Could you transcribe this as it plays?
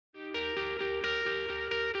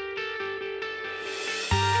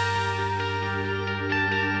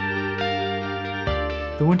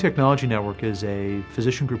The Wound Technology Network is a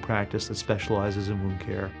physician group practice that specializes in wound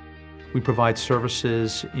care. We provide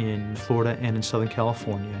services in Florida and in Southern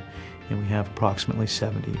California, and we have approximately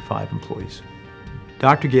 75 employees.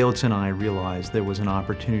 Dr. Galitz and I realized there was an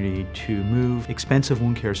opportunity to move expensive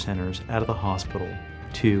wound care centers out of the hospital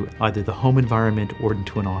to either the home environment or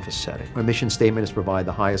into an office setting. Our mission statement is to provide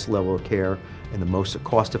the highest level of care in the most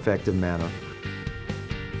cost-effective manner.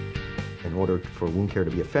 In order for wound care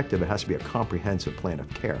to be effective, it has to be a comprehensive plan of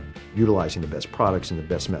care, utilizing the best products and the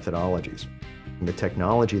best methodologies. And the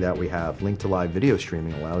technology that we have, linked to live video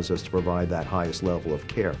streaming, allows us to provide that highest level of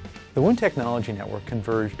care. The Wound Technology Network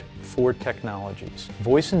converged 4 technologies: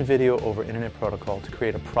 voice and video over internet protocol to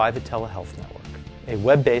create a private telehealth network, a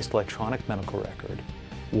web-based electronic medical record,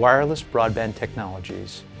 wireless broadband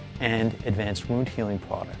technologies, and advanced wound healing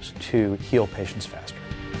products to heal patients faster.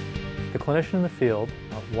 The clinician in the field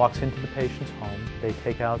walks into the patient's home. They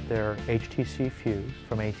take out their HTC fuse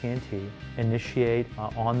from AT&T, initiate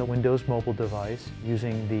on the Windows mobile device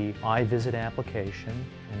using the iVisit application,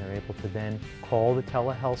 and they're able to then call the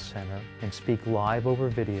telehealth center and speak live over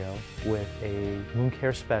video with a wound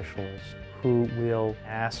care specialist who will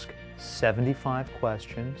ask 75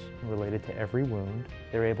 questions related to every wound.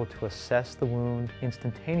 They're able to assess the wound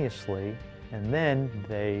instantaneously, and then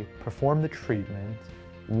they perform the treatment.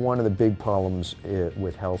 One of the big problems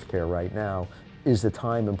with healthcare right now is the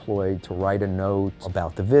time employed to write a note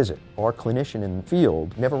about the visit. Our clinician in the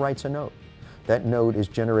field never writes a note. That note is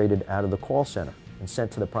generated out of the call center and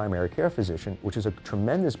sent to the primary care physician, which is a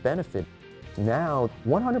tremendous benefit. Now,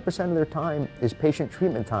 100% of their time is patient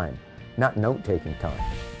treatment time, not note-taking time.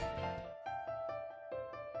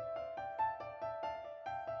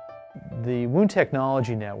 The Wound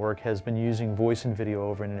Technology Network has been using voice and video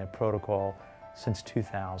over internet protocol since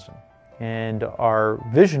 2000. And our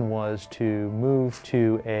vision was to move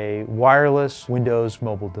to a wireless Windows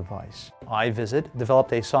mobile device. iVisit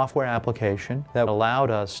developed a software application that allowed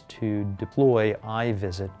us to deploy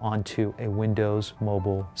iVisit onto a Windows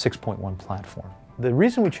Mobile 6.1 platform. The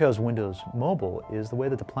reason we chose Windows Mobile is the way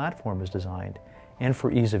that the platform is designed and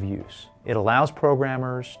for ease of use. It allows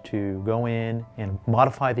programmers to go in and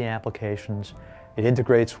modify the applications. It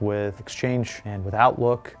integrates with Exchange and with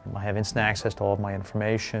Outlook. I have instant access to all of my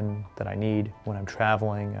information that I need when I'm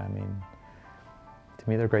traveling. I mean, to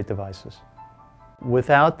me, they're great devices.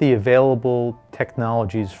 Without the available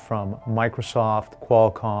technologies from Microsoft,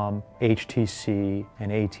 Qualcomm, HTC,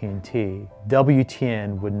 and AT&T,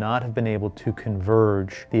 WTN would not have been able to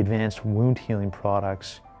converge the advanced wound healing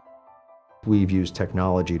products. We've used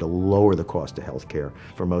technology to lower the cost of healthcare.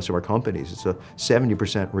 For most of our companies, it's a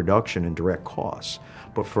 70% reduction in direct costs.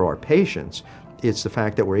 But for our patients, it's the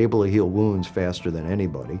fact that we're able to heal wounds faster than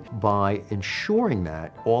anybody by ensuring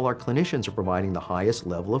that all our clinicians are providing the highest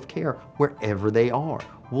level of care wherever they are.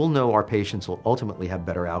 We'll know our patients will ultimately have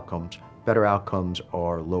better outcomes. Better outcomes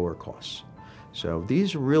are lower costs. So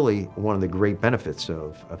these are really one of the great benefits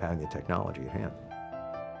of having the technology at hand.